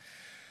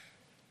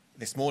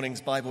This morning's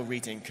Bible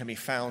reading can be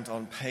found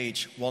on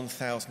page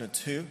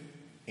 1002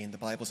 in the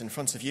Bibles in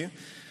front of you.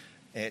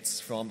 It's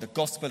from the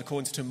Gospel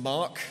according to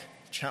Mark,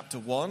 chapter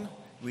 1,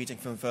 reading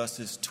from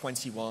verses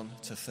 21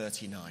 to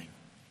 39.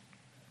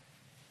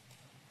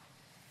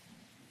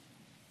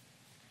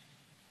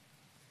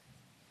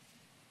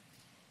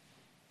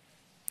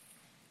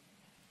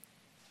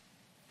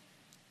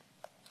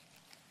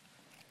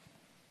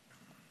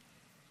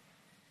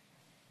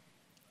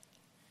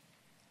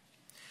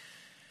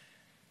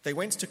 They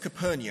went to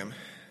Capernaum,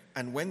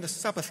 and when the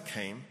Sabbath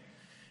came,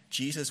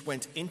 Jesus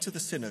went into the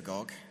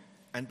synagogue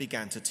and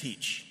began to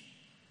teach.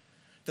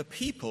 The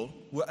people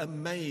were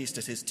amazed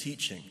at his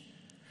teaching,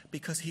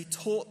 because he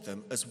taught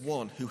them as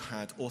one who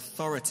had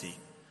authority,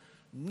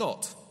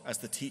 not as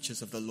the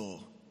teachers of the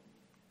law.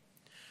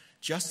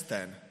 Just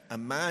then, a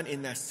man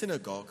in their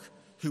synagogue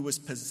who was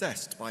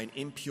possessed by an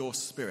impure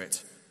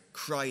spirit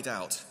cried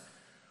out,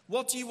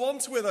 "What do you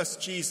want with us,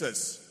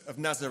 Jesus of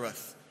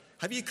Nazareth?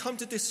 Have you come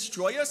to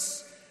destroy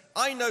us?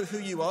 I know who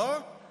you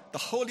are, the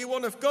Holy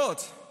One of God."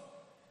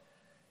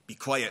 "Be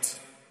quiet,"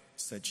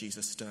 said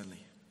Jesus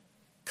sternly.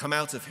 "Come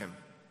out of him."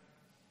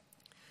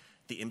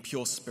 The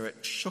impure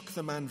spirit shook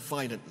the man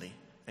violently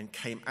and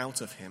came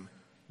out of him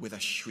with a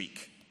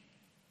shriek.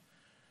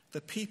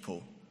 The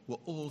people were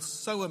all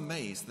so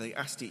amazed that they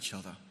asked each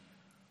other,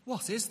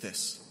 "What is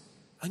this?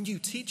 A new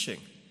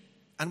teaching,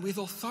 and with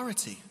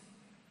authority.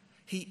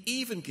 He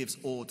even gives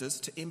orders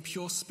to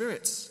impure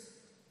spirits,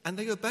 and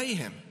they obey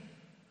him."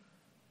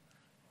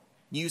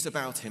 News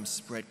about him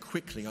spread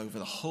quickly over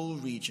the whole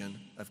region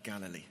of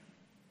Galilee.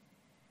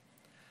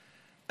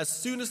 As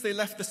soon as they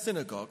left the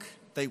synagogue,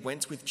 they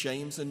went with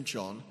James and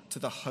John to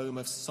the home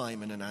of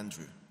Simon and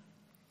Andrew.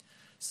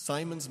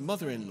 Simon's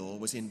mother-in-law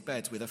was in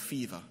bed with a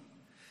fever,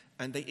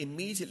 and they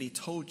immediately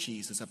told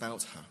Jesus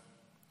about her.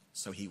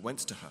 So he went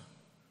to her,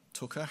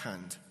 took her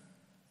hand,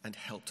 and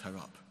helped her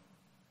up.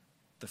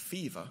 The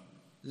fever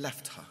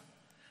left her,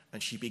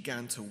 and she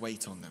began to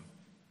wait on them.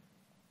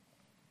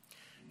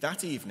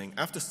 That evening,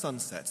 after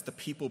sunset, the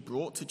people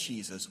brought to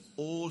Jesus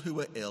all who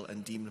were ill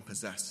and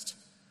demon-possessed.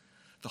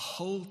 The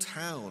whole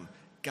town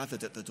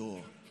gathered at the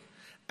door,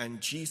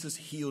 and Jesus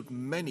healed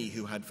many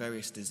who had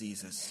various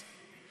diseases.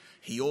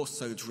 He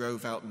also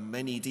drove out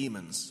many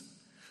demons,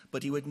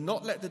 but he would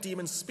not let the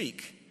demons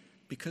speak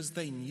because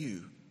they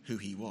knew who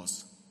he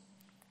was.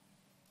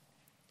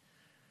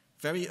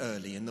 Very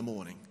early in the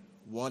morning,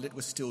 while it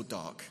was still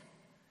dark,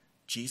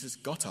 Jesus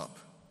got up,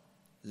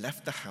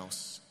 left the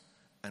house,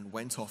 and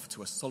went off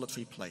to a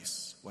solitary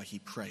place where he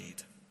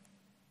prayed.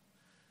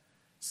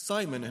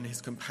 Simon and his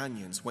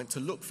companions went to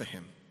look for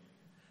him,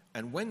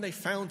 and when they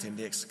found him,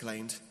 they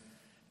exclaimed,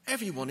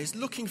 "Everyone is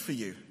looking for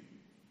you."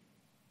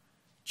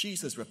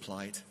 Jesus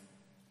replied,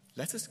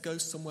 "Let us go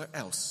somewhere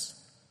else,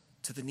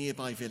 to the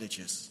nearby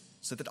villages,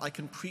 so that I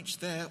can preach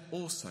there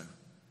also.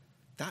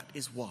 That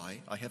is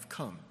why I have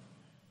come."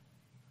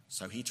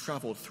 So he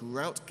traveled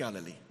throughout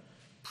Galilee,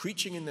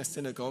 preaching in their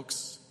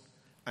synagogues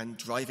and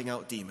driving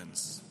out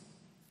demons.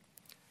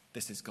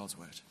 This is God's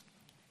word.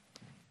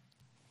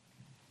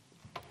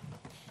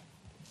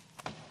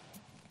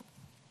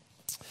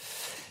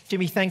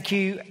 Jimmy, thank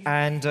you,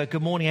 and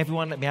good morning,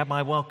 everyone. Let me add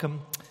my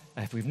welcome.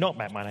 If we've not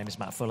met, my name is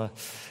Matt Fuller,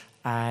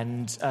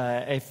 and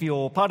if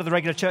you're part of the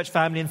regular church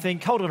family and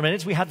think, hold on a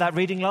minute, we had that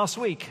reading last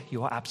week,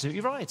 you are absolutely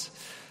right.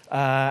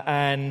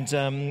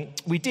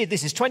 We did.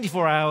 This is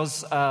 24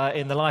 hours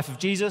in the life of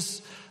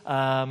Jesus,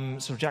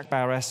 sort of Jack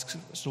Bauer-esque,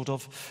 sort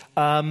of.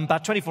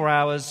 About 24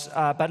 hours.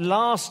 But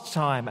last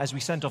time, as we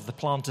sent off the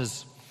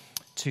planters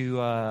to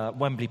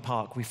Wembley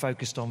Park, we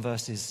focused on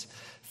verses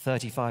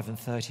 35 and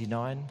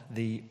 39,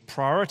 the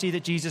priority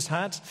that Jesus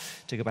had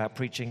to go about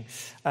preaching.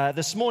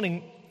 This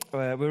morning,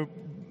 we're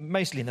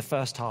mostly in the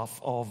first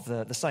half of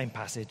the same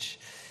passage,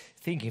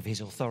 thinking of his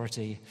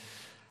authority,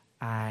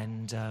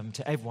 and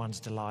to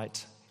everyone's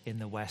delight in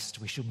the West,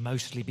 we should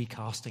mostly be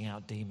casting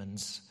out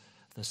demons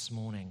this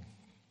morning.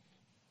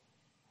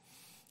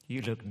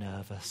 You look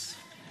nervous.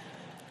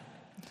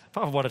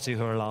 Apart from one or two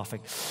who are laughing.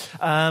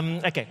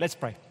 Okay, let's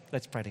pray.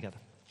 Let's pray together.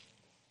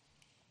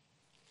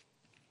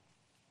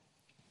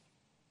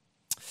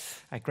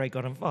 Our great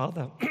God and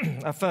Father,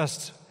 at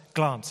first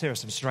glance, here are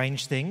some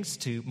strange things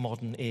to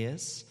modern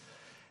ears.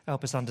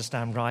 Help us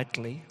understand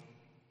rightly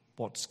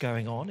what's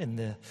going on in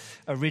the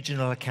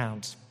original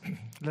account.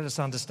 Let us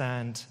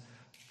understand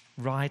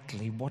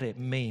rightly what it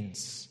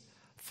means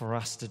for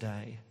us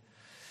today.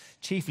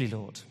 Chiefly,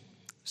 Lord,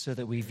 so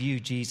that we view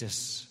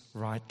Jesus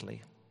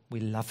rightly. We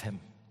love him.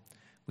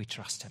 We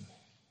trust him.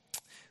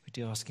 We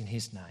do ask in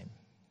his name.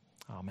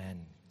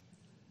 Amen.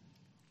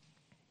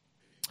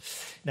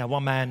 Now,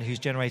 one man who's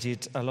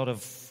generated a lot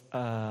of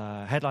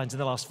headlines in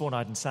the last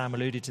fortnight, and Sam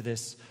alluded to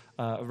this,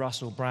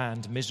 Russell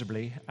Brand,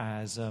 miserably,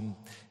 as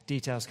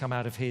details come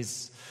out of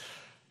his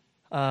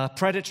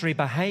predatory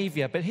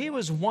behaviour. But here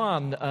was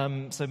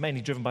one, so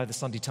mainly driven by the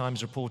Sunday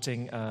Times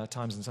reporting,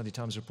 Times and Sunday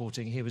Times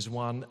reporting. Here was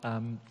one,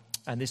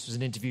 and this was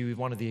an interview with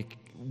one of the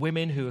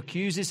women who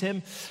accuses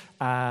him.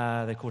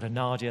 They called her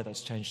Nadia,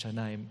 that's changed her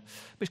name.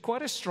 But it's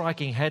quite a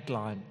striking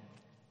headline.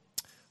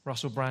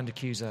 Russell Brand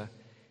accuser,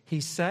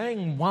 he's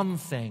saying one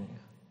thing,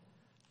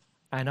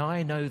 and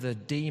I know the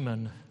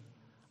demon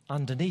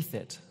underneath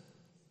it.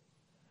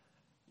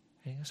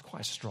 It's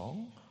quite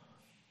strong.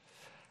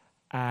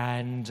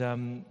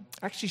 And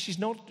actually, she's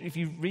not, if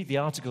you read the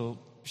article,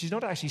 she's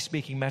not actually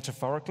speaking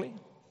metaphorically.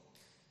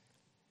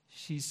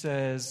 She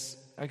says,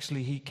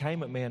 actually, he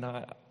came at me and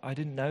I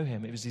didn't know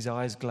him. It was his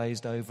eyes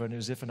glazed over and it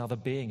was as if another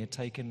being had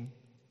taken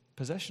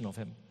possession of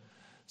him.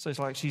 So it's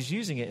like she's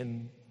using it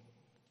in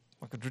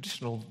like a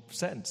traditional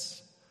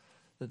sense,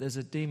 that there's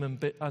a demon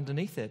bit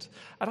underneath it.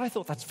 And I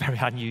thought that's very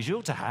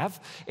unusual to have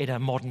in a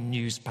modern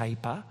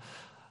newspaper.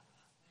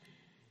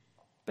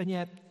 And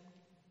yet,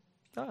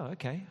 oh,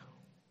 okay.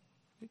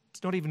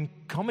 It's not even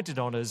commented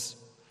on as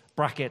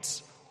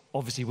brackets,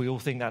 obviously we all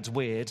think that's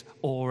weird,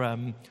 or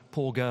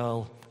poor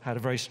girl had a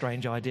very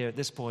strange idea at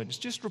this point. It's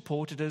just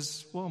reported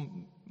as, well,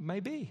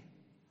 maybe.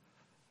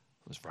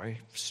 It was very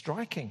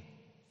striking.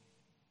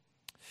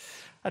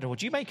 I don't know, what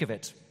do you make of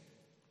it?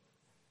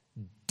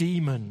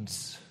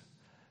 Demons,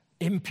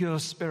 impure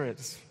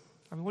spirits.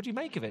 I mean, what do you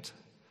make of it?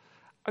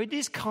 I mean, it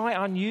is quite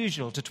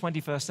unusual to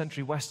 21st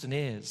century Western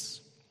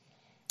ears.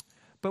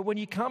 But when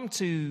you come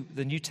to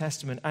the New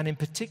Testament, and in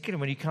particular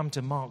when you come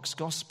to Mark's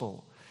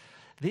Gospel,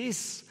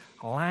 this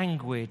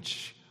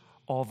language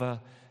of a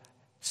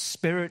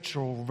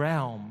spiritual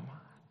realm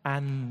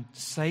and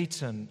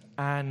Satan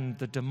and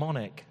the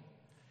demonic,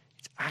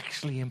 it's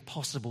actually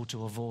impossible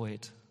to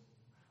avoid.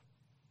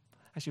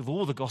 Actually, of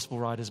all the Gospel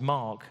writers,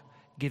 Mark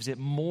gives it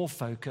more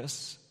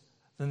focus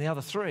than the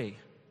other three.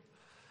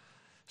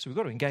 So we've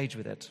got to engage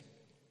with it.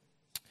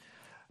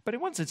 But in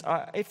one sense,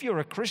 if you're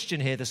a Christian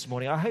here this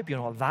morning, I hope you're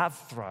not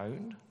that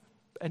thrown.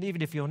 And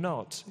even if you're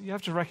not, you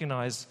have to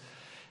recognize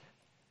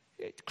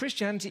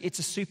Christianity, it's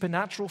a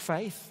supernatural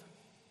faith.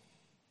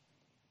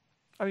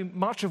 I mean,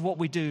 much of what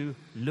we do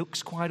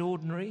looks quite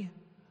ordinary,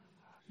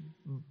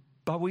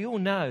 but we all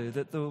know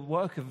that the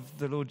work of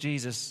the Lord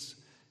Jesus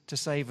to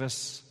save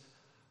us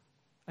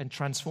and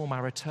transform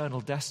our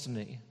eternal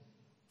destiny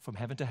from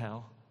heaven to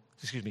hell,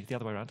 excuse me, the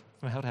other way around,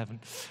 from hell to heaven,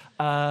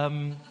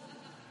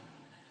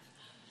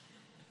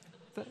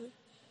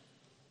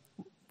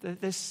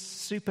 this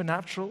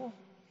supernatural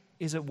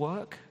is at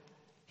work.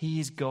 He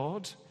is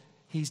God.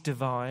 He's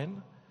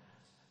divine.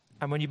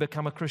 And when you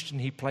become a Christian,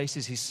 he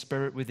places his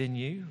spirit within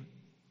you,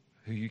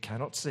 who you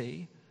cannot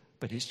see,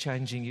 but he's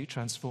changing you,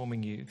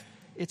 transforming you.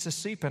 It's a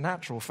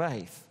supernatural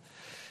faith.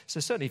 So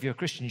certainly if you're a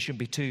Christian, you shouldn't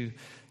be too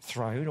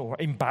thrown or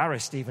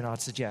embarrassed even,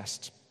 I'd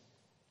suggest.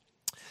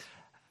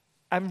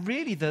 And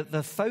really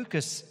the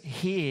focus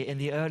here in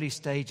the early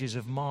stages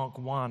of Mark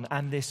 1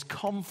 and this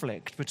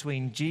conflict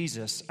between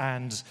Jesus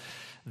and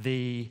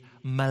the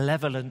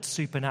malevolent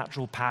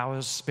supernatural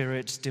powers,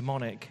 spirits,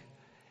 demonic,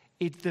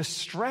 the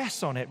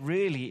stress on it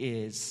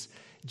really is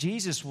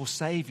Jesus will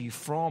save you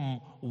from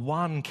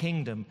one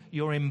kingdom.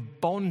 You're in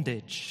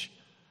bondage,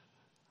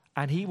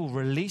 and he will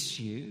release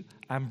you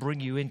and bring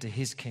you into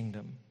his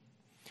kingdom.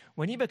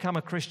 When you become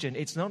a Christian,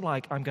 it's not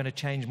like I'm going to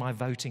change my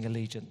voting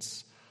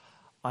allegiance.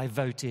 I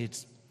voted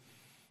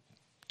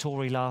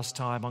Tory last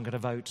time, I'm going to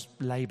vote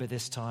Labour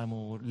this time,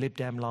 or Lib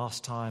Dem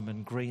last time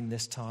and Green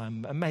this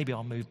time, and maybe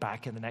I'll move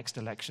back in the next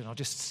election. I'll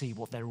just see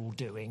what they're all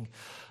doing.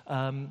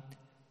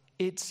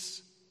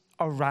 It's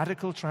a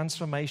radical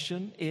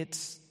transformation.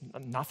 It's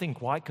nothing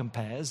quite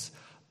compares,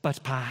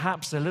 but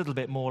perhaps a little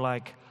bit more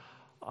like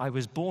I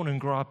was born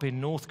and grew up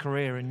in North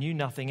Korea and knew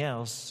nothing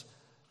else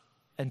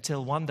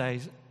until one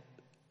day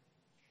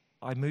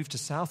I moved to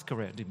South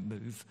Korea. I didn't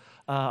move.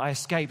 I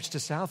escaped to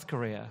South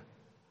Korea.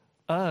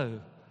 Oh,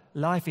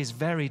 life is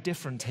very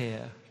different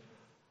here.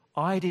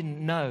 I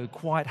didn't know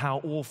quite how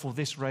awful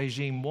this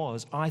regime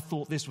was. I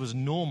thought this was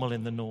normal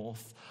in the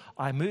North.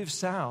 I moved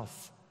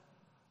south.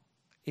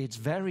 It's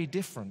very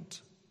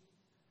different.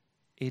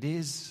 It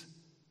is,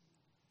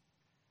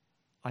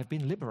 I've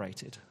been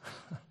liberated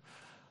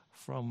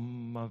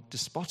from a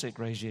despotic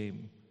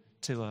regime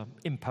to an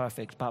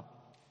imperfect but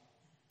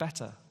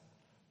better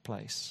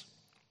place.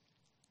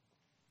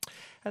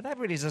 And that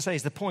really, as I say,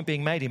 is the point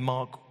being made in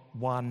Mark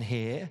 1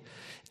 here.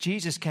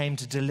 Jesus came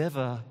to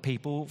deliver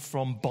people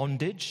from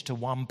bondage to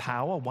one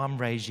power, one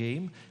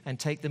regime, and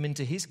take them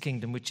into his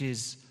kingdom, which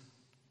is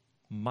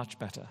much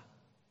better.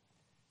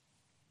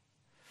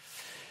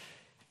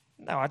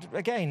 Now,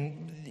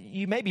 again,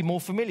 you may be more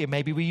familiar.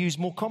 Maybe we use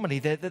more commonly.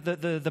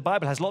 The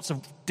Bible has lots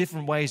of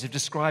different ways of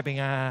describing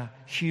our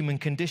human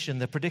condition,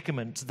 the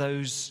predicament,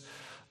 those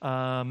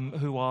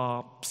who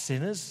are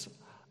sinners,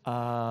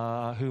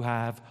 who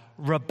have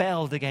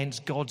rebelled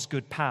against God's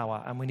good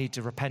power, and we need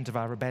to repent of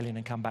our rebellion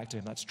and come back to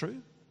him. That's true.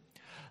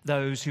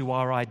 Those who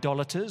are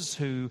idolaters,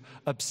 who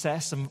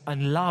obsess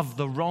and love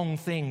the wrong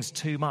things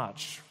too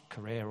much,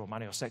 career or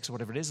money or sex or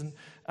whatever it is,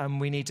 and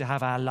we need to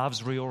have our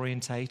loves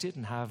reorientated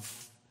and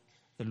have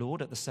the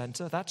Lord at the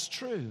center. That's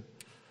true.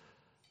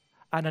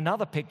 And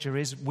another picture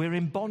is we're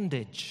in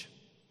bondage.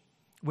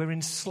 We're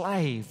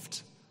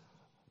enslaved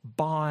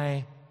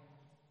by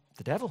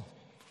the devil,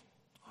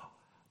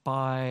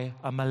 by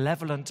a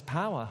malevolent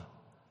power.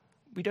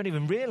 We don't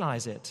even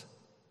realize it,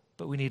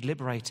 but we need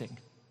liberating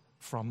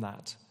from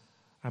that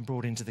and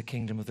brought into the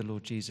kingdom of the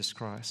Lord Jesus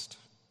Christ.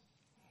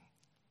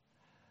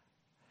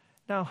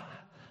 Now,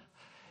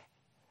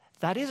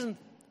 that isn't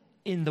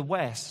in the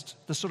West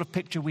the sort of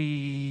picture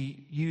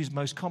we use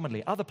most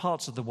commonly. Other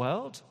parts of the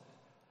world,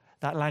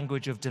 that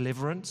language of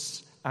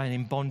deliverance and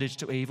in bondage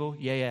to evil,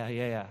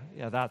 yeah,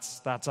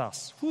 that's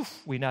us. Whew,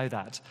 we know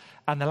that.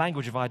 And the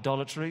language of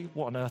idolatry,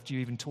 what on earth are you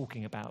even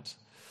talking about?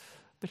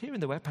 But here in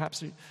the West,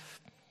 perhaps,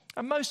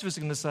 and most of us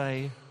are going to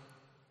say,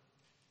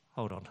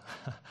 hold on,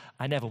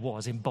 I never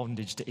was in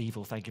bondage to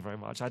evil, thank you very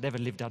much. I never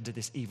lived under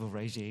this evil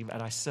regime,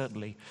 and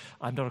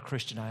I'm not a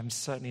Christian, I am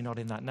certainly not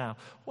in that now.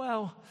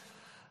 Well,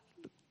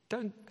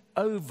 don't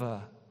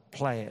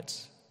overplay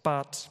it,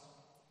 but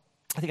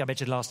I think I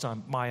mentioned last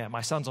time,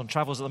 my son's on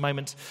travels at the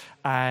moment,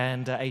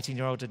 and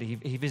 18-year-old, and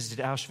he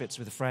visited Auschwitz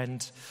with a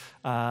friend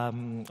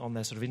on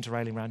their sort of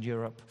interrailing around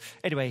Europe.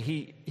 Anyway,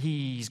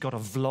 he's got a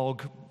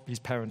vlog. His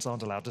parents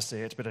aren't allowed to see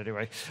it, but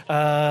anyway,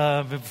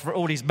 for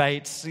all his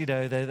mates,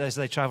 as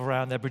they travel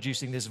around, they're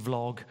producing this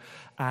vlog,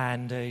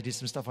 and he did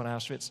some stuff on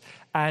Auschwitz.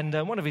 And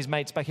one of his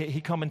mates back here,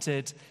 he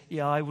commented,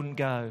 "Yeah, I wouldn't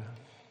go.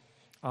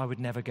 I would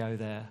never go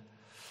there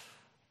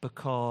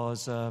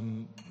because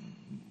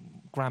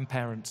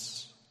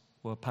grandparents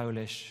were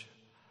Polish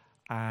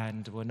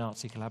and were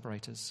Nazi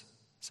collaborators,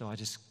 so I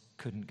just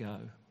couldn't go.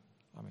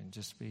 I mean,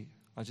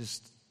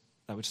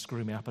 that would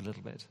screw me up a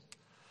little bit."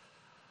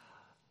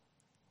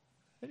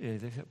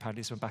 Apparently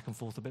it's went back and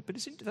forth a bit, but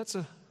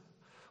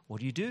what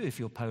do you do if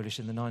you're Polish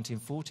in the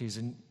 1940s?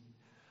 And,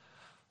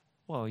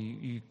 well,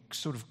 you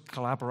sort of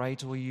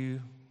collaborate or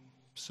you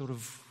sort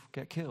of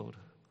get killed.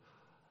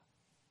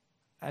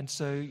 And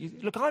so,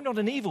 look, I'm not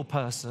an evil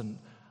person.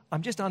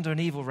 I'm just under an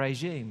evil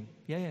regime.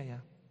 Yeah.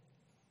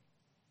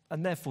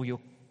 And therefore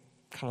you're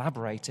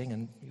collaborating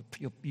and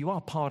you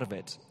are part of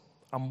it.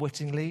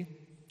 Unwittingly,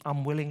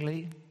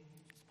 unwillingly,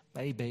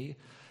 maybe,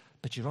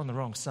 but you're on the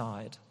wrong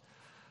side.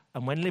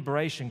 And when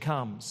liberation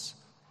comes,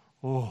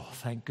 oh,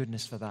 thank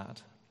goodness for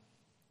that.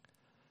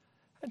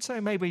 And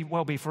so maybe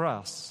well be for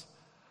us.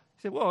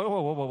 You say,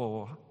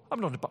 whoa.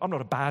 I'm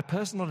not a bad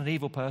person, not an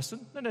evil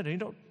person. No, you're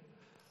not.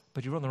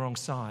 But you're on the wrong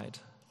side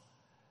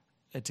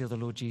until the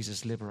Lord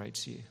Jesus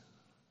liberates you.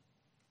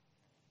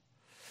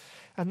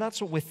 And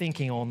that's what we're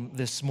thinking on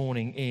this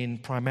morning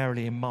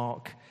primarily in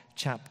Mark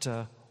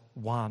chapter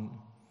 1.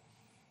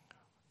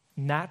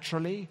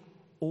 Naturally,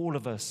 all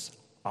of us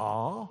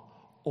are,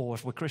 or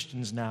if we're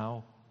Christians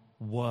now,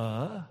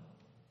 were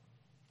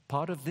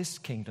part of this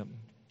kingdom,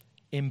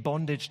 in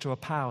bondage to a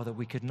power that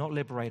we could not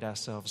liberate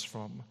ourselves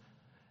from.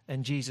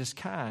 And Jesus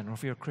can, or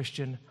if you're a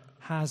Christian,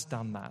 has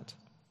done that.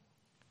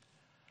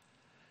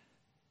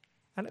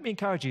 And let me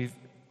encourage you,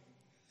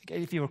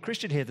 if you're a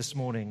Christian here this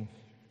morning,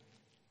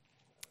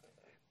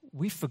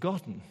 we've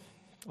forgotten,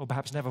 or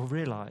perhaps never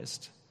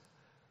realized,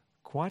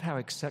 quite how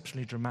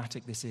exceptionally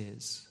dramatic this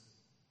is.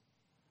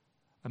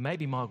 And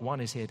maybe Mark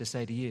 1 is here to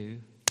say to you,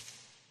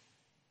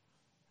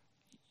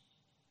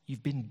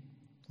 you've been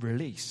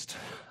released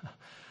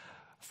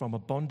from a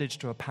bondage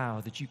to a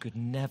power that you could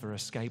never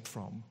escape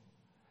from.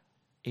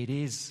 It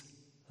is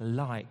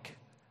like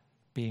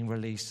being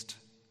released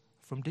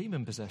from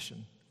demon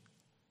possession.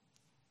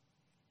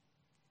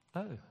 Oh.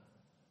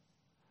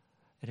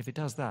 And if it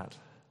does that,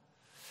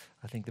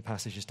 I think the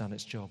passage has done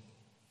its job.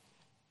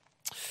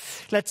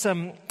 Let's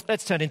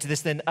turn into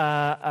this then.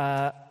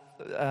 We're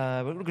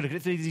going to look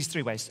at these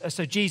three ways.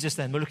 So Jesus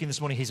then, we're looking this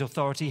morning, his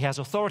authority. He has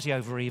authority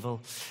over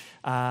evil.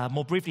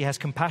 More briefly, he has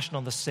compassion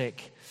on the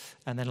sick.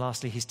 And then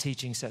lastly, his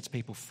teaching sets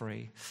people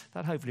free.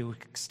 That hopefully will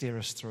steer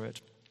us through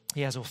it.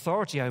 He has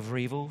authority over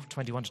evil,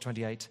 21 to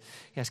 28.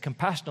 He has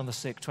compassion on the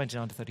sick,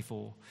 29 to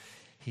 34.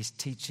 His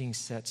teaching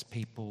sets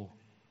people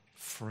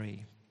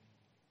free.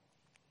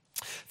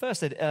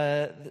 First,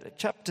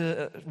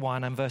 chapter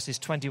 1 and verses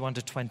 21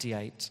 to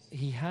 28.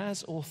 He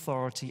has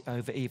authority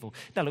over evil.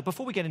 Now, look,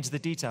 before we get into the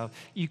detail,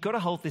 you've got to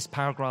hold this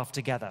paragraph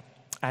together.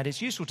 And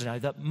it's useful to know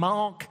that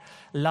Mark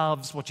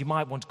loves what you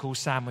might want to call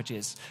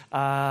sandwiches.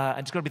 And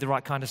it's got to be the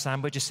right kind of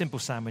sandwich, a simple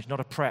sandwich, not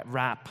a Pret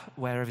wrap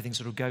where everything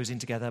sort of goes in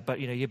together.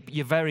 But,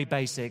 you're very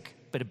basic,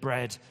 bit of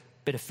bread,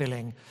 bit of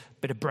filling,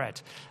 bit of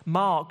bread.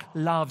 Mark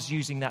loves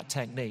using that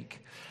technique.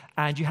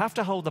 And you have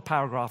to hold the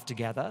paragraph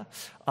together.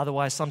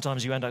 Otherwise,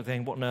 sometimes you end up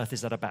going, what on earth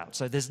is that about?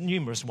 So there's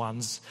numerous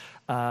ones.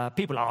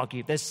 People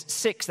argue. There's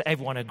 6 that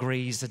everyone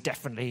agrees that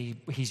definitely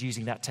he's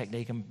using that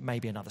technique, and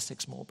maybe another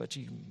 6 more, but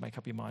you can make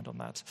up your mind on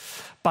that.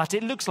 But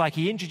it looks like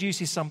he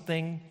introduces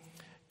something,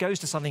 goes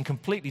to something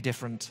completely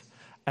different,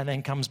 and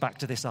then comes back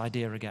to this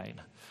idea again.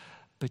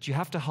 But you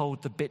have to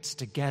hold the bits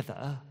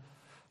together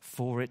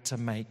for it to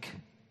make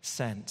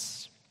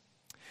sense.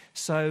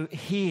 So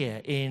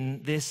here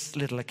in this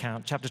little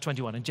account, chapter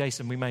 21, and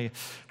Jason, we may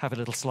have a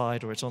little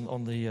slide or it's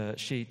on the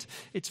sheet.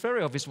 It's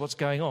very obvious what's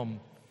going on.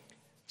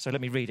 So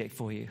let me read it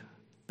for you.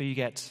 But you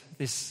get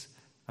this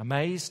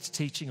amazed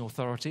teaching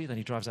authority, then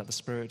he drives out the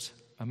spirit,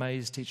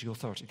 amazed teaching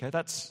authority. Okay,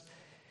 that's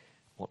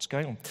what's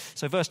going on.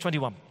 So verse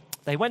 21,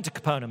 They went to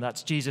Capernaum,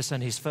 that's Jesus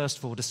and his first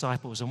 4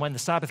 disciples. And when the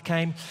Sabbath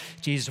came,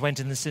 Jesus went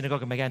in the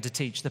synagogue and began to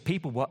teach. The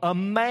people were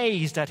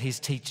amazed at his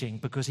teaching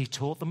because he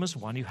taught them as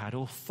one who had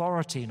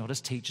authority, not as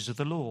teachers of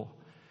the law.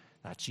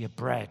 That's your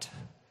bread.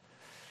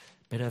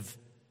 Bit of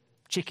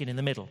chicken in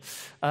the middle.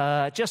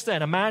 Just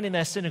then, a man in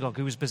their synagogue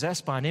who was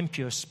possessed by an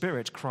impure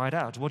spirit cried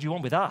out, "What do you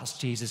want with us,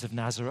 Jesus of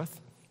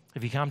Nazareth?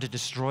 Have you come to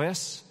destroy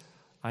us?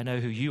 I know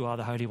who you are,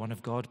 the Holy One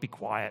of God. Be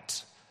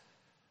quiet."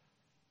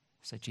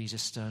 Said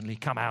Jesus sternly,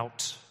 "Come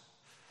out."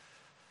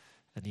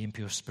 And the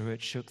impure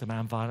spirit shook the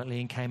man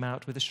violently and came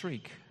out with a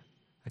shriek.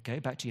 Okay,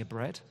 back to your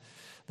bread.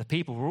 The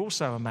people were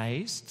also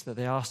amazed that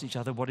they asked each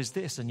other, "What is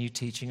this? A new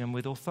teaching and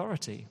with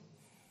authority.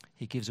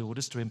 He gives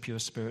orders to impure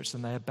spirits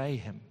and they obey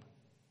him."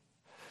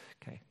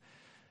 Okay.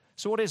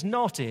 So what it's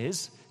not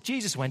is,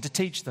 Jesus went to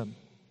teach them.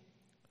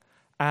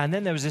 And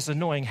then there was this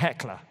annoying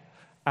heckler.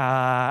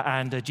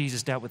 And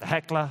Jesus dealt with the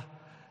heckler.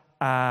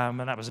 And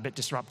that was a bit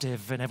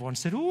disruptive. And everyone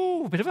said,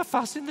 "Ooh, a bit of a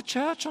fuss in the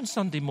church on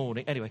Sunday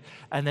morning." Anyway,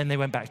 and then they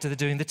went back to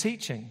doing the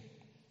teaching.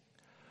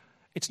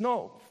 It's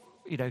not,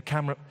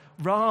 camera.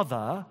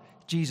 Rather,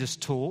 Jesus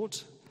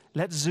taught.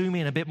 Let's zoom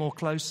in a bit more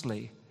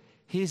closely.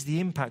 Here's the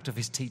impact of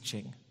his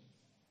teaching.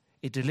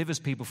 It delivers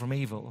people from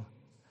evil.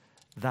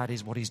 That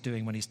is what he's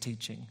doing when he's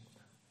teaching.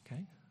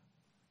 Okay?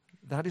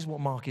 That is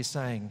what Mark is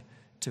saying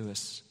to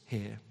us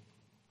here.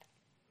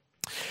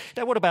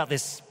 Now, what about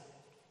this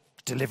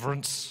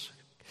deliverance?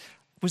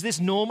 Was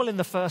this normal in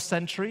the first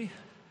century?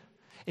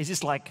 Is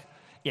this like,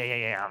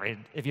 yeah. I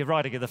mean, if you're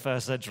writing in the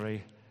first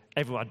century,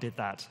 everyone did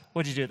that.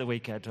 What did you do at the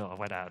weekend? Oh, I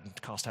went out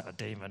and cast out a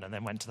demon and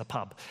then went to the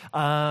pub.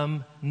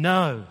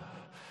 No.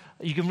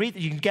 You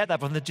can get that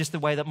from just the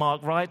way that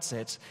Mark writes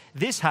it.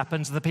 This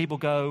happens and the people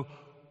go,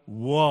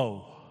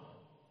 "Whoa,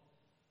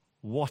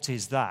 what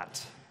is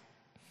that?"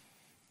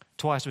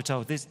 Twice we're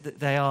told this,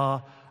 they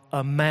are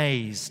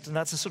amazed. And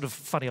that's a sort of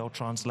funny old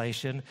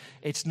translation.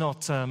 It's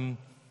not,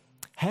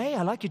 "Hey,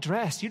 I like your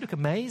dress. You look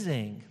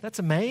amazing. That's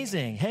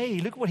amazing. Hey,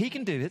 look what he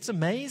can do. It's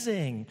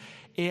amazing."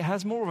 It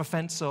has more of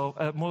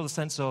the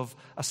sense of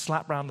a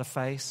slap round the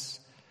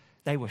face.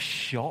 They were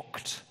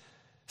shocked,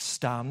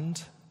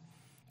 stunned.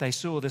 They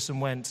saw this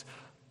and went,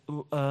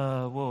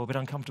 "Whoa, a bit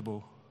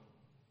uncomfortable.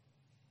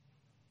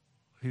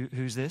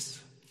 Who's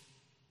this?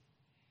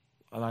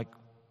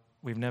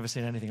 We've never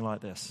seen anything like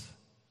this."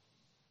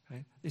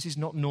 Okay? This is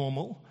not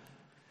normal.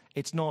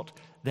 It's not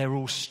they're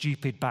all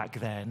stupid back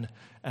then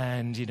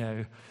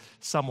and,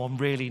 someone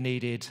really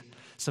needed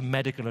some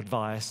medical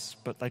advice,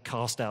 but they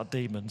cast out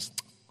demons.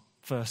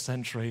 First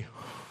century,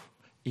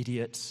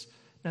 idiots.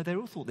 No, they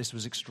all thought this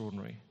was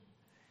extraordinary,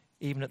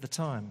 even at the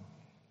time.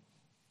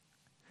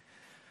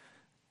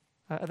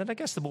 And then I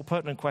guess the more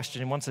pertinent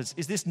question in one sense,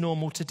 is this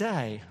normal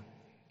today?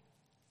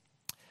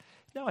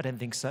 No, I don't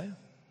think so.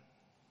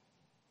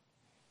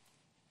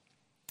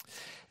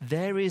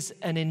 There is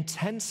an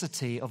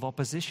intensity of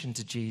opposition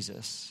to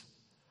Jesus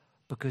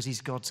because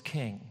he's God's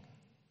king.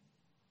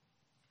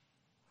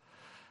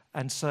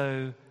 And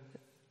so,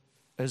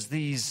 as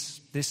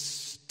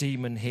this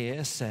demon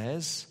here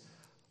says,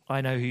 "I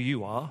know who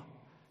you are.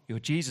 You're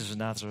Jesus of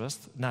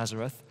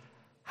Nazareth.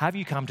 Have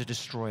you come to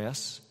destroy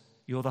us?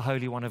 You're the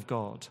Holy One of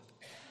God."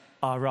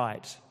 All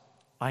right.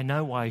 I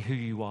know who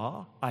you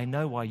are. I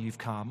know why you've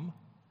come.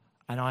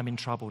 And I'm in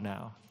trouble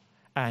now.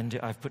 And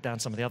I've put down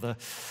some of the other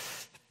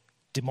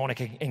demonic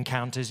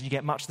encounters. You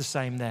get much the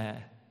same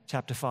there.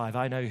 Chapter 5,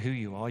 I know who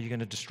you are. You're going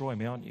to destroy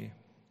me, aren't you?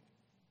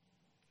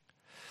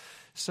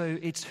 So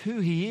it's who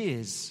he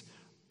is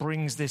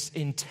brings this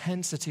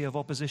intensity of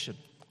opposition.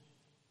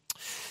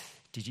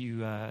 Did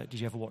you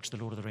ever watch The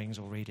Lord of the Rings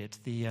or read it?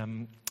 The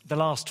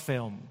last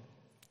film,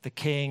 the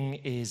king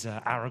is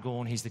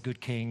Aragorn. He's the good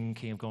king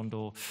of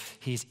Gondor.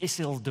 He's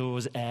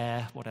Isildur's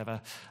heir,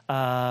 whatever.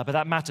 But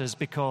that matters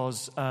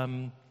because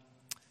the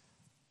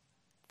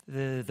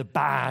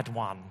bad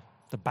one,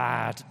 the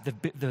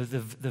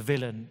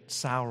villain,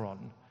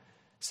 Sauron,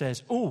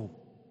 says, "Oh,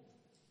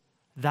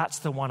 that's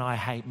the one I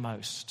hate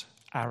most,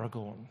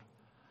 Aragorn,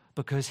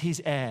 because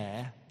his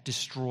heir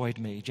destroyed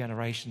me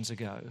generations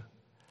ago.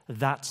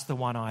 That's the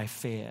one I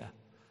fear."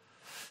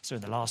 So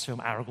in the last film,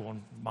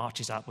 Aragorn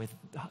marches up with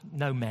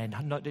no men,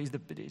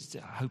 it's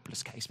a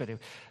hopeless case, but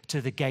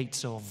to the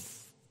gates of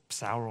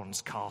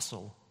Sauron's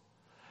castle.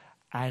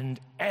 And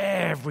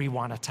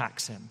everyone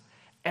attacks him.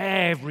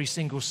 Every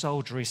single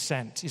soldier is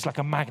sent. He's like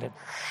a magnet.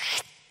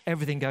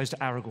 Everything goes to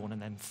Aragorn,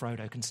 and then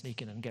Frodo can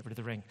sneak in and get rid of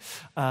the ring.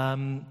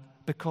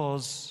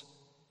 Because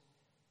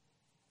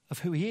of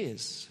who he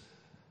is.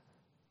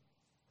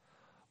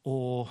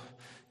 Or,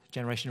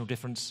 generational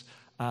difference,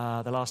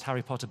 the last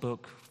Harry Potter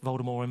book,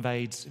 Voldemort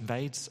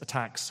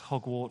attacks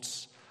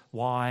Hogwarts.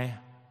 Why?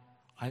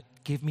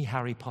 Give me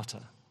Harry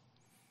Potter.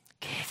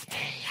 Give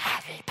me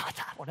Harry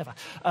Potter. Whatever.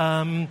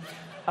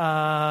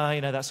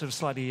 That sort of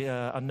slightly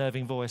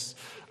unnerving voice.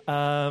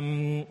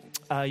 You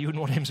wouldn't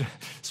want him to...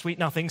 Sweet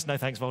nothings. No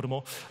thanks,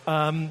 Voldemort.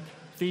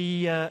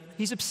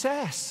 He's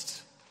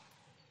obsessed.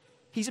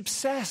 He's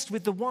obsessed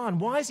with the one.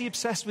 Why is he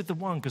obsessed with the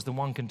one? Because the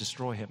one can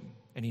destroy him,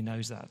 and he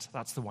knows that.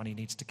 That's the one he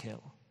needs to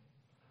kill.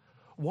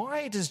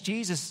 Why does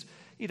Jesus,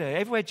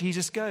 everywhere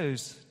Jesus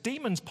goes,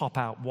 demons pop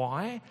out.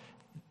 Why?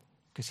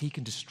 Because he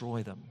can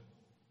destroy them.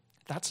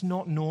 That's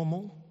not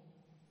normal.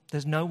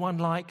 There's no one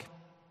like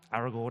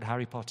Aragorn,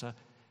 Harry Potter.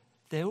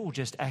 They're all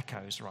just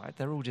echoes, right?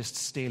 They're all just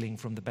stealing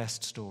from the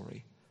best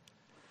story.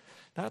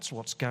 That's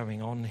what's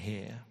going on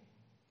here.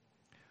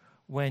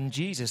 When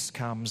Jesus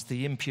comes,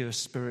 the impure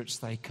spirits,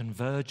 they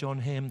converge on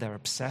him. They're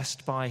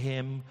obsessed by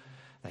him.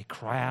 They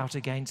cry out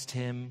against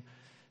him.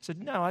 So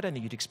no, I don't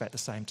think you'd expect the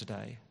same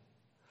today.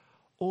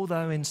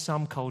 Although in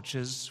some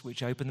cultures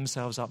which open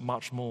themselves up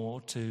much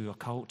more to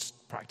occult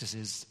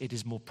practices, it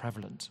is more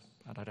prevalent.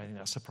 And I don't think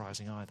that's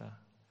surprising either.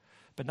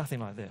 But nothing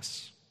like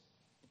this.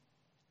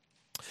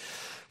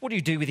 What do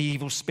you do with the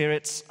evil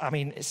spirits? I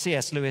mean,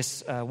 C.S.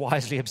 Lewis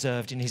wisely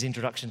observed in his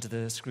introduction to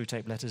the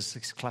Screwtape Letters,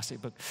 his classic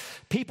book,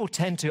 people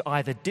tend to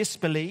either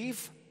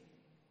disbelieve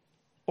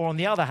or, on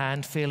the other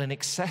hand, feel an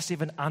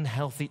excessive and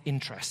unhealthy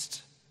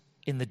interest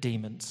in the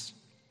demons.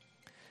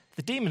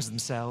 The demons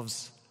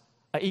themselves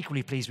are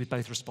equally pleased with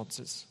both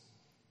responses.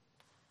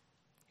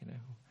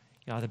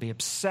 You either be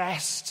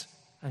obsessed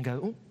and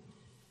go, oh,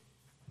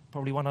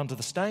 probably one under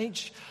the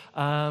stage,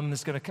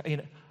 that's going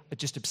to,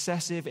 just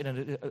obsessive in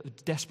a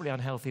desperately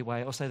unhealthy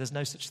way, or say there's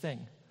no such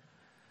thing.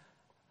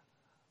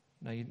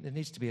 No, there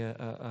needs to be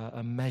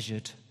a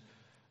measured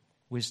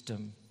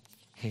wisdom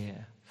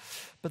here.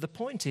 But the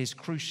point is,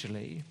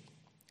 crucially,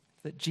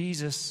 that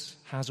Jesus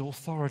has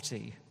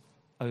authority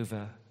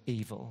over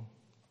evil.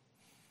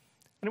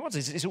 And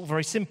it's all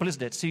very simple,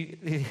 isn't it? So,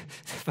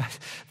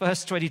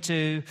 verse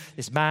 22,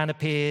 this man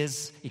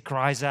appears, he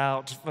cries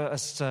out.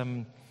 Verse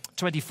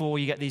 24,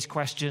 you get these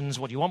questions.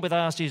 What do you want with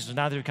us? Jesus,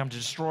 now that you come to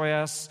destroy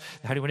us,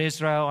 the Holy One of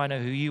Israel, I know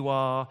who you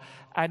are.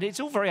 And it's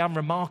all very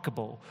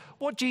unremarkable.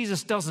 What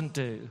Jesus doesn't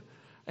do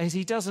is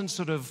he doesn't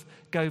sort of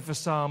go for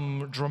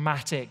some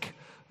dramatic,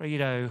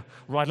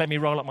 right, let me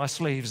roll up my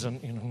sleeves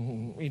and,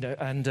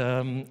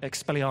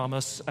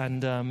 Expelliarmus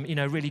and,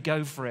 really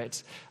go for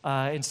it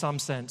in some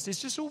sense.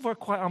 It's just all very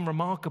quite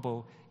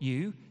unremarkable.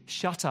 You,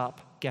 shut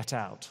up, get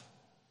out.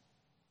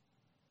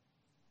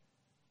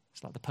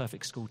 It's like the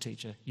perfect school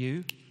teacher.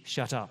 You,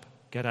 shut up,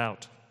 get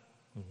out.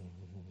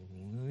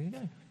 There you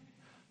go.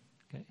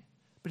 Okay?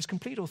 But it's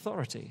complete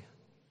authority.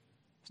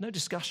 There's no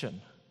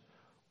discussion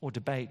or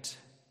debate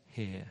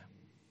here.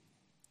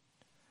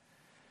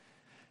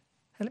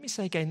 And let me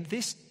say again,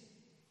 this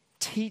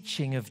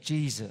teaching of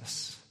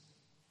Jesus,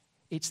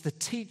 it's the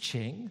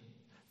teaching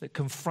that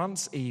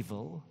confronts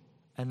evil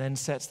and then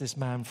sets this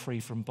man free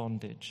from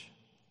bondage.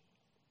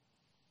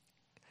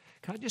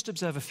 Can I just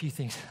observe a few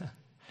things?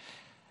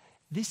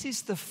 This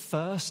is the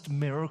first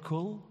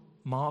miracle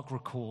Mark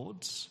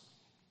records.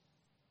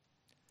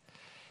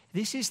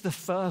 This is the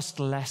first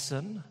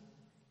lesson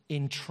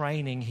in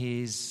training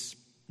his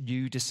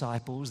new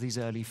disciples, these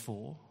early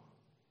four.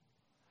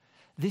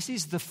 This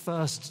is the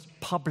first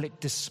public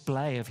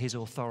display of his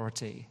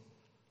authority.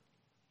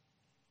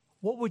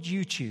 What would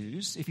you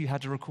choose if you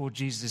had to record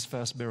Jesus'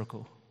 first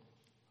miracle?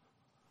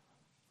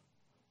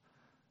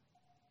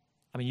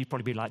 I mean, you'd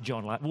probably be like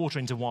John, like water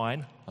into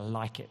wine, I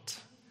like it.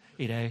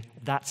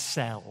 That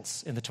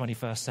sells in the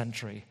 21st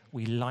century.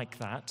 We like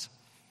that.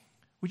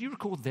 Would you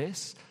record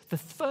this? The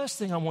first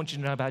thing I want you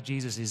to know about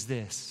Jesus is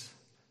this.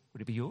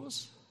 Would it be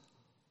yours?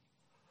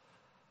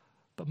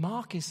 But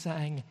Mark is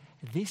saying,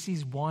 this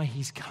is why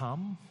he's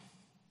come.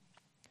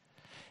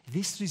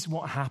 This is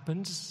what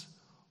happens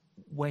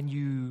when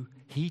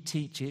he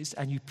teaches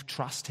and you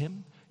trust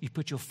him, you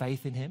put your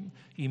faith in him,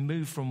 you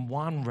move from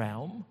one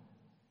realm,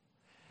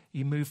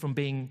 you move from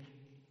being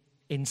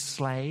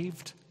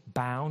enslaved,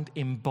 bound,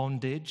 in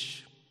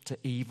bondage to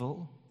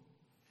evil,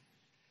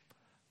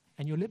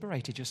 and you're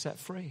liberated, you're set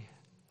free.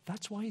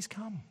 That's why he's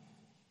come.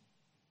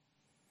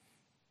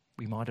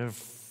 We might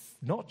have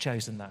not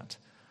chosen that.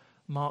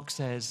 Mark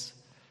says,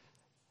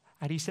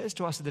 and he says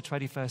to us in the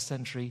 21st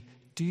century,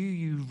 do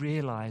you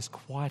realize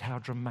quite how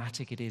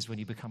dramatic it is when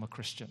you become a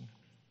Christian?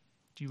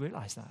 Do you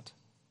realize that?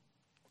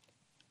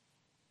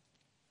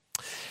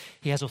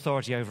 He has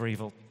authority over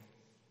evil.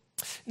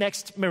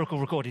 Next miracle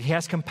recorded. He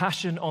has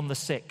compassion on the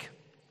sick.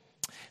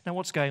 Now,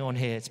 what's going on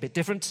here? It's a bit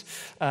different.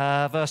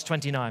 Verse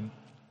 29.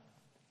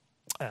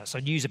 So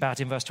news about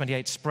him, verse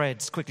 28,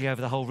 spreads quickly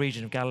over the whole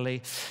region of Galilee.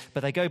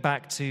 But they go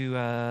back to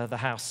the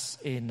house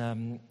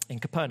in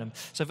Capernaum.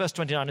 So verse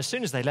 29, as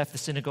soon as they left the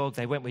synagogue,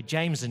 they went with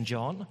James and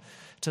John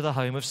to the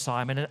home of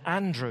Simon and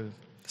Andrew.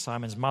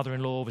 Simon's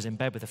mother-in-law was in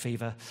bed with a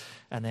fever,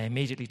 and they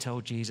immediately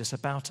told Jesus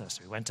about her.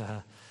 So he went to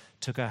her,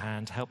 took her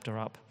hand, helped her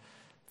up.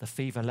 The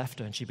fever left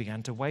her, and she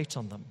began to wait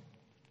on them.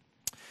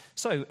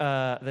 So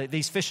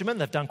these fishermen,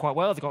 they've done quite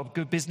well. They've got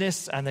good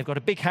business, and they've got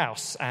a big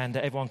house, and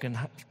everyone can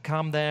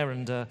come there.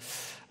 And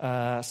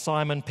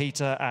Simon,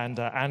 Peter, and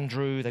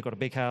Andrew, they've got a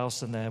big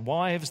house, and their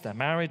wives, they're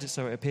married,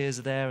 so it appears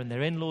are there, and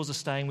their in-laws are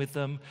staying with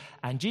them.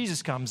 And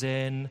Jesus comes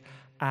in,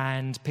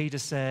 and Peter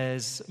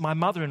says, "My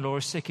mother-in-law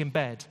is sick in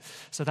bed."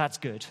 So that's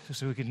good.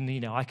 So we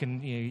can, I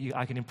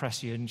can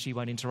impress you, and she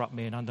won't interrupt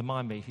me and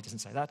undermine me. He doesn't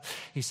say that.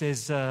 He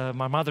says,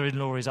 "My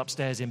mother-in-law is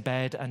upstairs in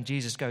bed," and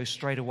Jesus goes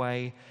straight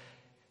away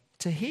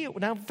to heal.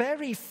 Now,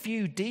 very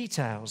few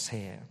details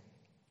here.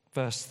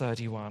 Verse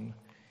 31,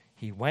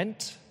 he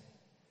went,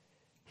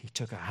 he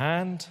took her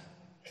hand,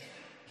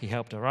 he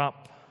helped her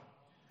up,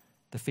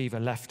 the fever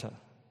left her.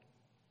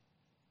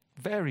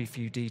 Very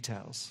few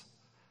details.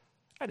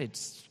 And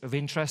it's of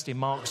interest in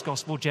Mark's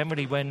gospel.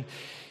 Generally, when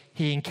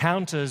he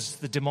encounters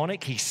the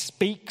demonic, he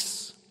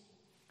speaks,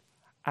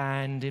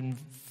 and in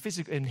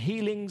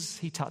healings,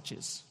 he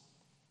touches.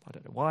 I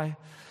don't know why,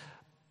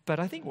 but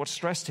I think what's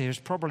stressed here is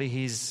probably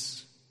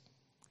his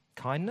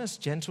kindness,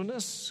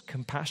 gentleness,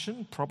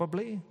 compassion,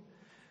 probably.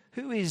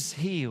 Who is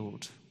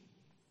healed?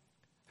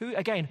 Who,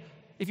 again,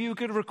 if you were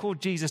going to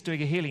record Jesus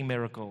doing a healing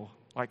miracle,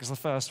 like as the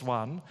first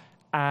one,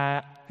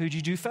 who do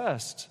you do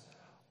first?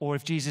 Or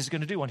if Jesus is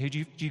going to do one,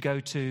 do you go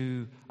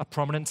to a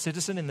prominent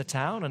citizen in the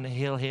town and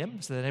heal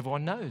him so that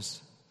everyone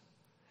knows?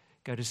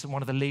 Go to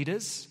one of the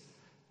leaders.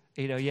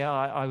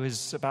 I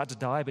was about to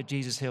die, but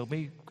Jesus healed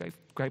me.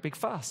 Great big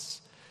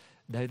fuss.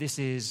 No, this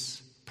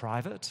is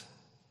private.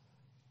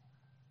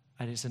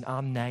 And it's an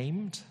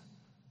unnamed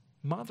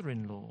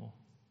mother-in-law.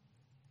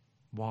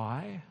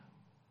 Why?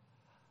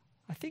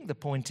 I think the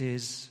point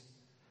is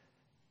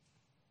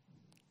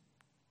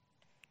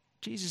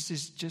Jesus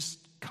is just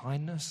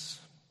kindness,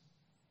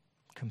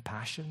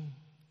 compassion.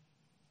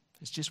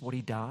 It's just what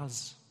he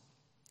does.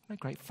 No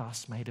great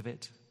fuss made of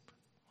it.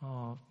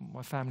 Oh,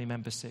 my family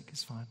member's sick.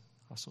 It's fine.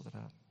 I'll sort that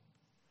out.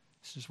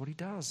 It's just what he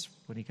does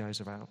when he goes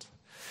about.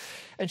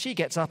 And she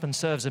gets up and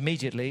serves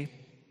immediately.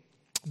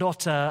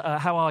 Not,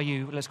 how are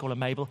you? Let's call her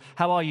Mabel.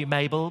 How are you,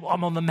 Mabel?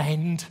 I'm on the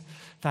mend.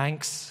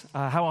 Thanks.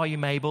 How are you,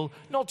 Mabel?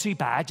 Not too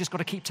bad. Just got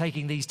to keep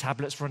taking these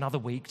tablets for another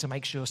week to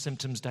make sure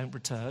symptoms don't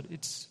return.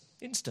 It's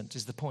instant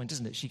is the point,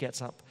 isn't it? She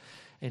gets up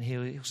and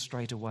heals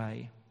straight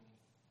away.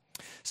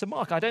 So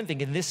Mark, I don't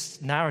think in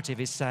this narrative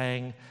is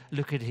saying,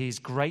 look at his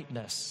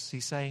greatness.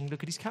 He's saying,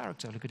 look at his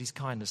character, look at his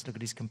kindness, look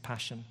at his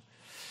compassion.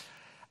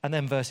 And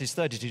then verses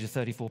 32 to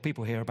 34,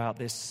 people hear about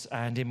this,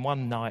 and in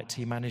one night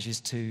he manages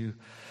to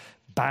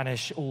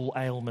banish all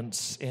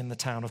ailments in the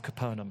town of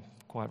Capernaum.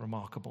 Quite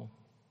remarkable.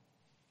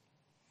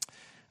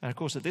 And of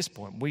course, at this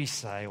point, we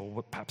say,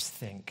 or perhaps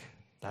think,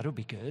 that would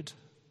be good.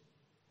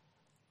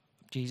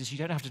 Jesus, you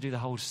don't have to do the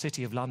whole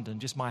city of London,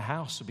 just my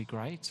house would be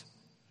great.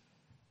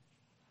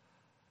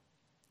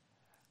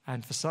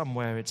 And for some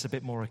where it's a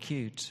bit more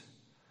acute,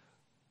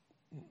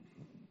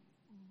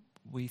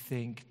 we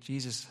think,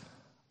 Jesus,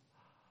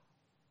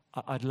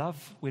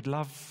 we'd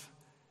love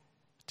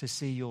to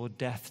see your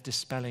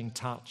death-dispelling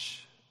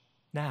touch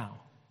now.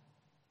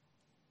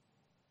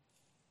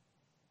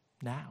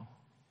 Now.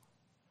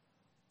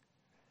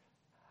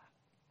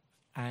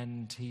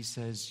 And he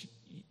says,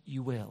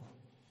 you will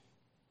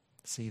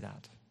see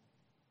that.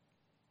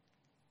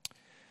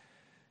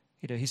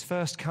 His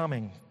first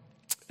coming,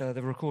 they're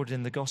recorded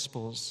in the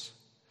Gospels.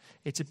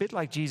 It's a bit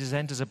like Jesus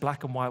enters a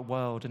black and white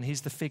world, and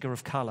he's the figure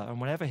of color. And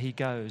wherever he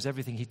goes,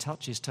 everything he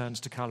touches turns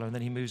to color, and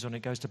then he moves on,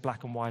 it goes to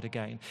black and white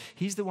again.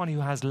 He's the one who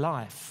has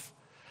life,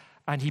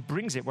 and he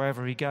brings it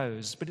wherever he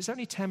goes. But it's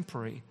only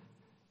temporary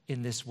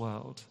in this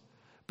world.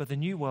 But the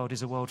new world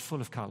is a world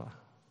full of color.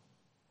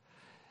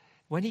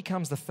 When he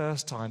comes the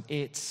first time,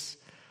 it's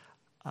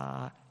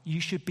you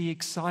should be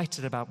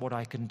excited about what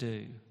I can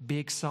do. Be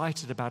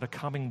excited about a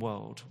coming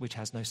world which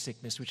has no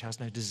sickness, which has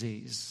no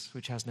disease,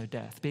 which has no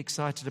death. Be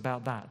excited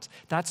about that.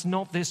 That's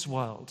not this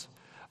world,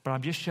 but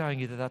I'm just showing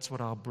you that that's what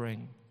I'll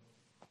bring.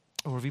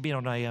 Or have you been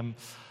on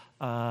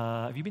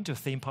have you been to a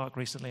theme park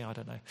recently? I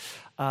don't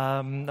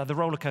know. The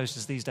roller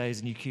coasters these days,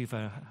 and you queue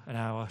for an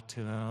hour,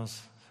 2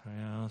 hours, 3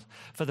 hours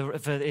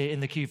in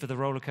the queue for the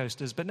roller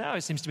coasters. But now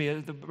it seems to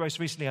me, most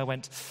recently I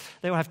went,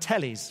 they will have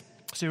tellies.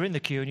 So you're in the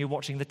queue and you're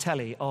watching the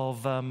telly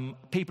of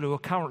people who are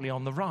currently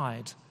on the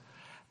ride.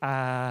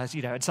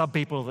 And some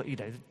people,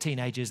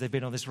 teenagers, they've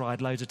been on this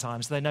ride loads of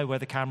times, so they know where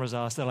the cameras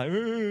are, so they're like,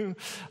 ooh.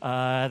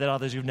 Then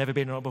others who've never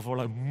been on it before,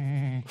 like,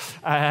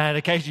 and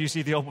occasionally you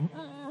see the old,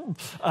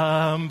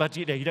 but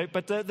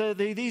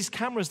these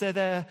cameras, they're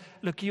there.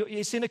 Look,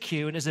 it's in a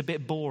queue and it's a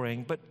bit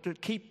boring, but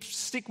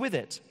stick with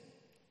it,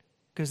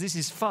 because this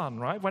is fun,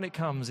 right? When it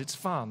comes, it's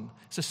fun.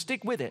 So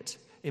stick with it.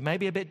 It may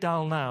be a bit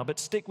dull now, but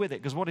stick with it,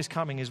 because what is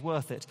coming is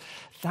worth it.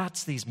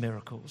 That's these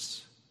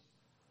miracles.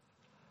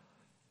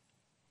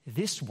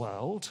 This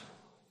world,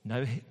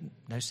 no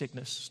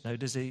sickness, no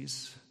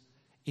disease,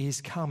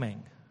 is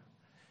coming.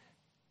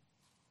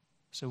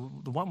 So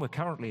the one we're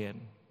currently in,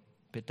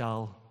 a bit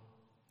dull,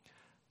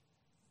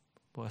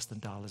 worse than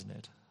dull, isn't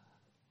it?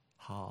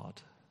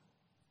 Hard,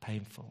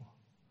 painful.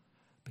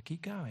 But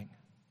keep going.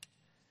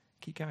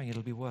 Keep going,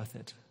 it'll be worth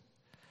it.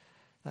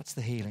 That's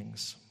the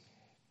healings.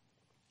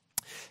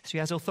 So he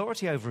has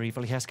authority over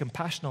evil. He has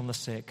compassion on the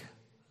sick.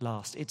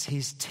 Last, it's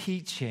his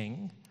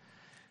teaching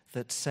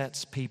that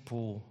sets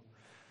people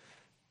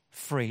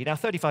free. Now,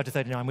 35 to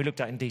 39, we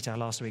looked at in detail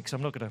last week, so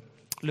I'm not going to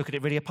look at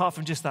it really, apart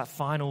from just that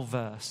final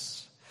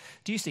verse.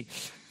 Do you see?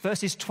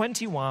 Verses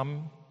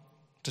 21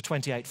 to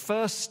 28,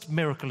 first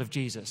miracle of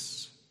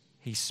Jesus.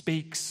 He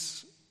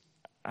speaks,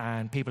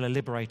 and people are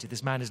liberated.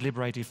 This man is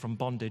liberated from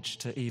bondage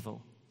to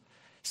evil.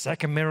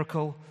 Second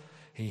miracle,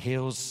 He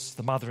heals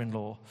the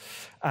mother-in-law.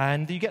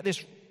 And you get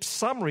this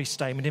summary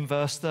statement in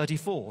verse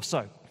 34.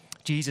 So,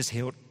 Jesus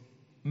healed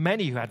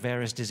many who had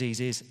various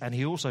diseases, and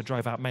he also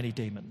drove out many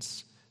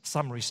demons.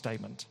 Summary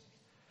statement.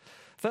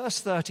 Verse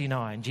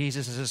 39,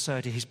 Jesus has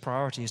asserted his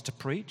priority is to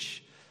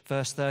preach.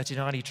 Verse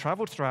 39, he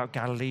traveled throughout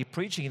Galilee,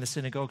 preaching in the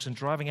synagogues and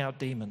driving out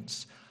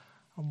demons.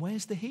 And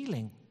where's the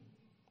healing?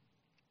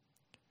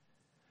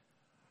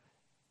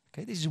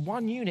 Okay, this is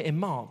one unit in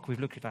Mark we've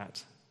looked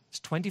at. It's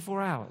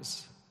 24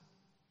 hours.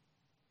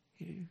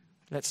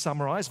 Let's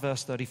summarize.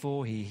 Verse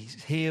 34, he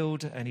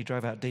healed and he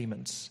drove out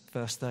demons.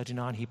 Verse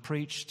 39, he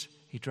preached,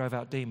 he drove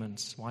out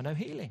demons. Why no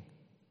healing?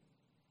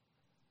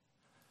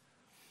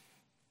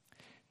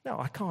 Now,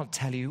 I can't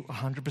tell you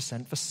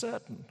 100% for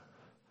certain,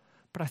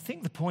 but I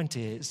think the point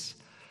is,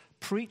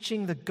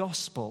 preaching the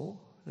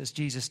gospel, as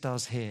Jesus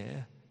does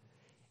here,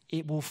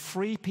 it will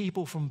free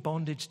people from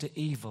bondage to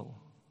evil.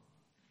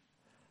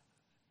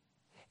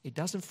 It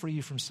doesn't free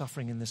you from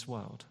suffering in this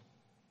world.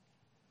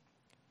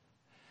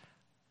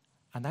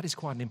 And that is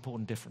quite an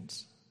important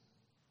difference.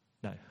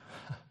 No,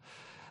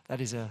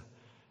 that is an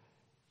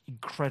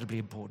incredibly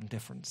important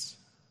difference.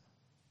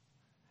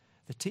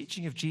 The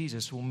teaching of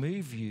Jesus will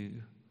move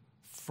you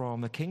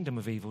from the kingdom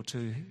of evil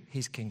to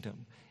his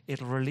kingdom.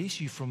 It'll release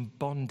you from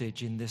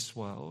bondage in this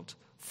world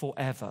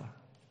forever.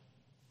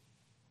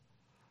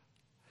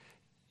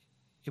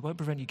 It won't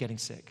prevent you getting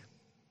sick.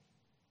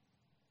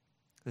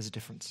 There's a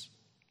difference,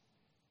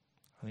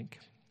 I think.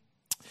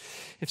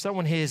 If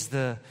someone hears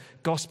the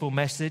gospel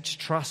message,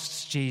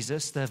 trusts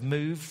Jesus, they've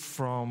moved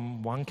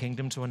from one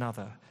kingdom to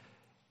another.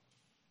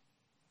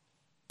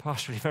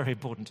 Partially very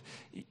important.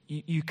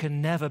 You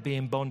can never be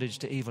in bondage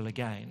to evil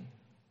again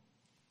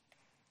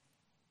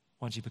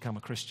once you become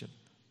a Christian.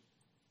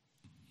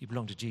 You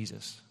belong to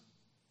Jesus.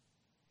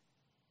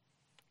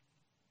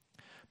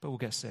 But we'll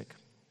get sick.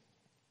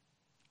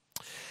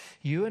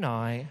 You and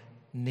I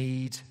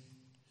need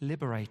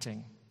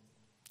liberating.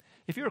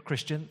 If you're a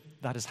Christian,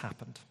 that has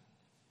happened.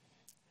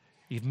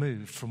 You've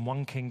moved from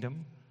one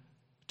kingdom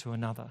to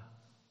another.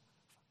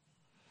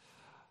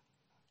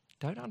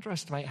 Don't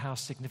underestimate how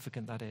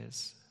significant that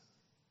is.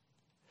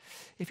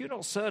 If you're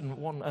not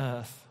certain what on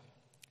earth,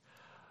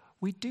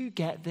 we do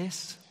get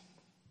this.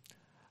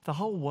 The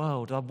whole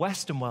world, the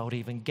Western world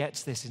even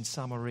gets this in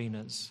some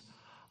arenas.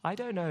 I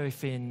don't know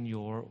if in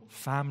your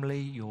family,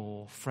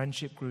 your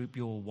friendship group,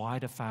 your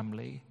wider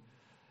family,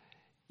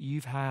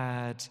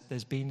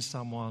 there's been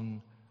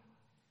someone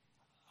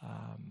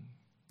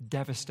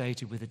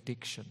devastated with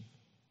addiction.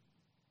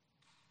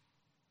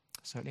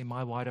 Certainly in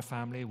my wider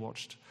family,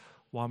 watched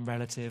one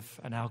relative,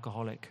 an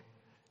alcoholic,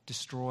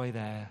 destroy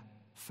their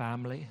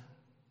family,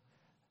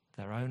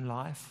 their own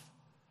life,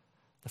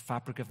 the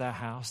fabric of their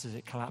house as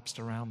it collapsed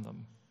around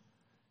them.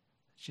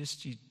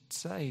 Just, you'd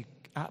say,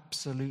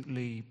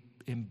 absolutely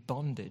in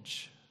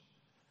bondage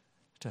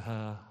to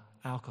her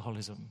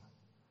alcoholism.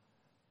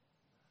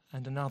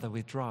 And another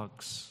with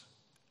drugs,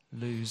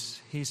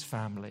 lose his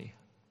family,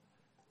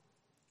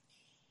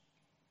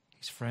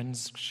 his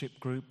friendship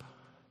group,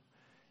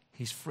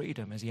 his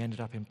freedom as he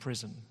ended up in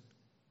prison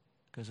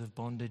because of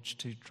bondage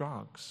to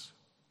drugs.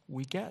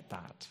 We get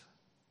that.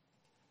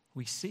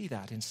 We see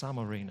that in some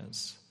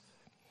arenas.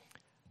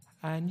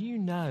 And you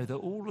know that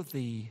all of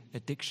the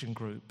addiction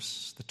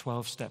groups, the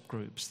 12-step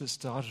groups that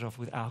started off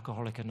with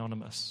Alcoholics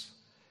Anonymous,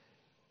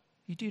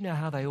 you do know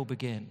how they all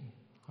begin,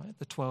 right?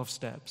 The 12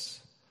 steps.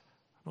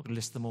 I'm not going to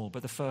list them all,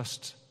 but the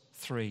first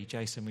 3,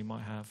 Jason, we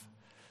might have.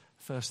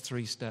 First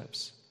 3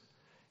 steps.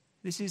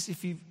 This is,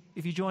 if you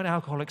join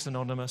Alcoholics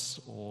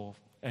Anonymous or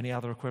any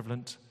other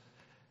equivalent,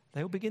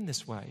 they all begin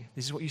this way.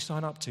 This is what you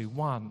sign up to.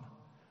 1,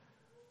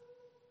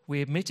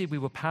 we admitted we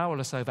were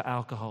powerless over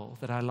alcohol,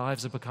 that our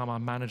lives had become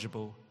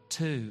unmanageable.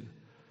 2,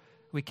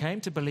 we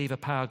came to believe a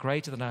power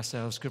greater than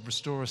ourselves could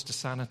restore us to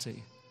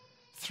sanity.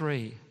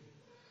 3,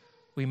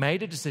 we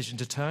made a decision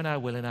to turn our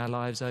will and our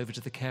lives over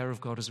to the care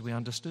of God as we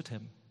understood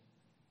him.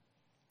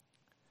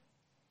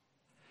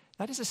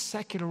 That is a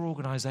secular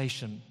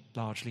organization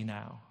largely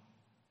now.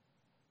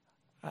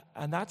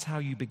 And that's how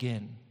you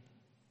begin.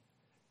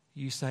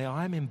 You say,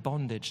 I'm in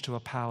bondage to a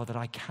power that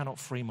I cannot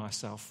free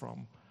myself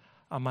from,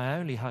 and my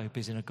only hope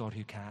is in a God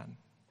who can.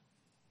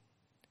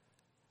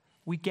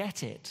 We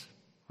get it,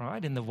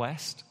 right? In the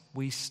West,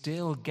 we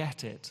still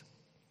get it.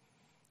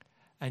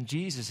 And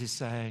Jesus is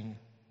saying,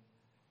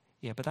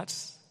 yeah, but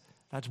that's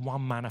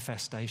one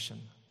manifestation.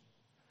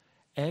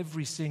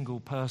 Every single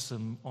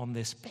person on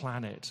this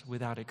planet,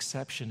 without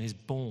exception, is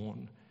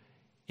born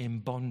in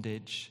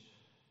bondage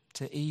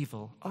to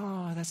evil.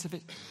 That's a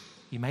bit...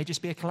 You may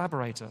just be a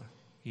collaborator.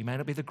 You may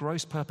not be the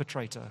gross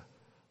perpetrator,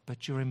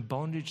 but you're in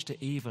bondage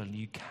to evil and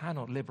you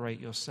cannot liberate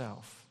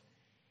yourself.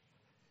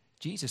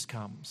 Jesus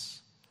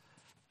comes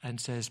and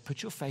says,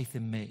 put your faith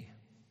in me.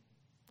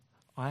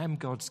 I am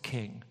God's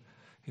king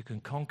who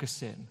can conquer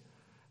sin,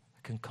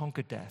 can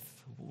conquer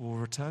death, will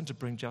return to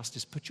bring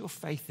justice. Put your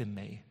faith in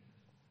me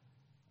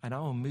and I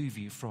will move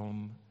you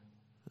from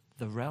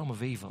the realm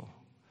of evil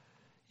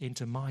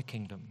into my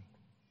kingdom.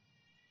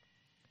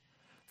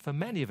 For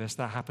many of us,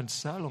 that happened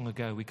so long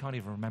ago, we can't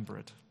even remember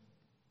it.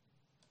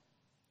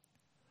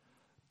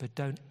 But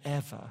don't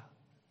ever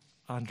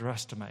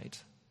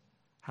underestimate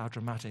how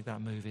dramatic that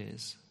move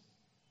is,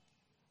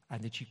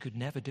 and that you could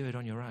never do it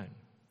on your own.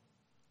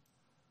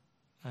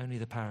 Only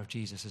the power of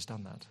Jesus has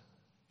done that.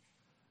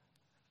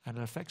 And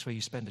it affects where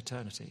you spend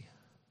eternity.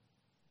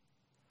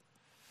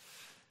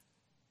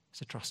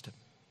 So trust him.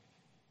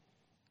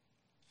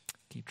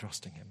 Keep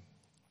trusting him.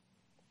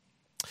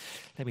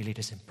 Let me lead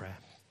us in prayer.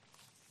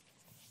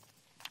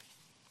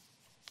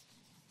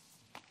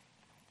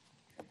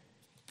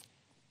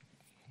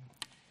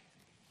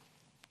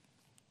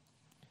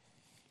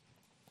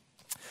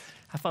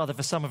 Father,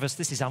 for some of us,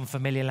 this is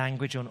unfamiliar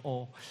language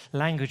or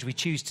language we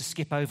choose to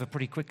skip over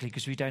pretty quickly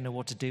because we don't know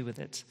what to do with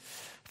it.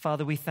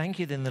 Father, we thank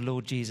you that the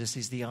Lord Jesus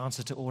is the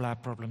answer to all our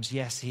problems.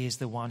 Yes, he is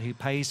the one who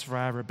pays for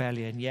our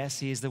rebellion. Yes,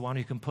 he is the one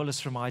who can pull us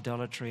from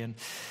idolatry. And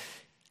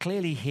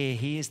clearly here,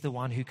 he is the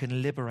one who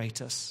can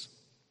liberate us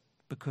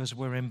because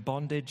we're in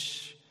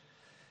bondage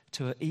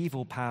to an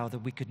evil power that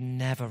we could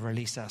never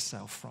release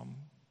ourselves from.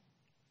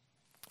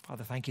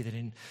 Father, thank you that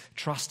in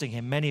trusting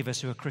him, many of us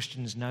who are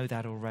Christians know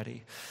that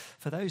already.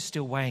 For those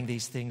still weighing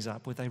these things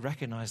up, would they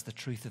recognize the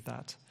truth of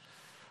that?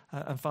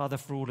 And Father,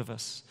 for all of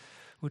us,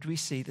 would we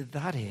see that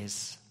that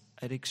is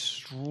an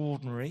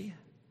extraordinary,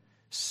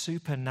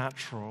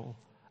 supernatural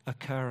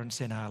occurrence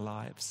in our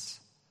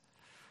lives?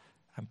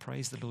 And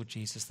praise the Lord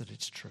Jesus that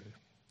it's true.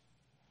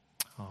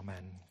 Amen.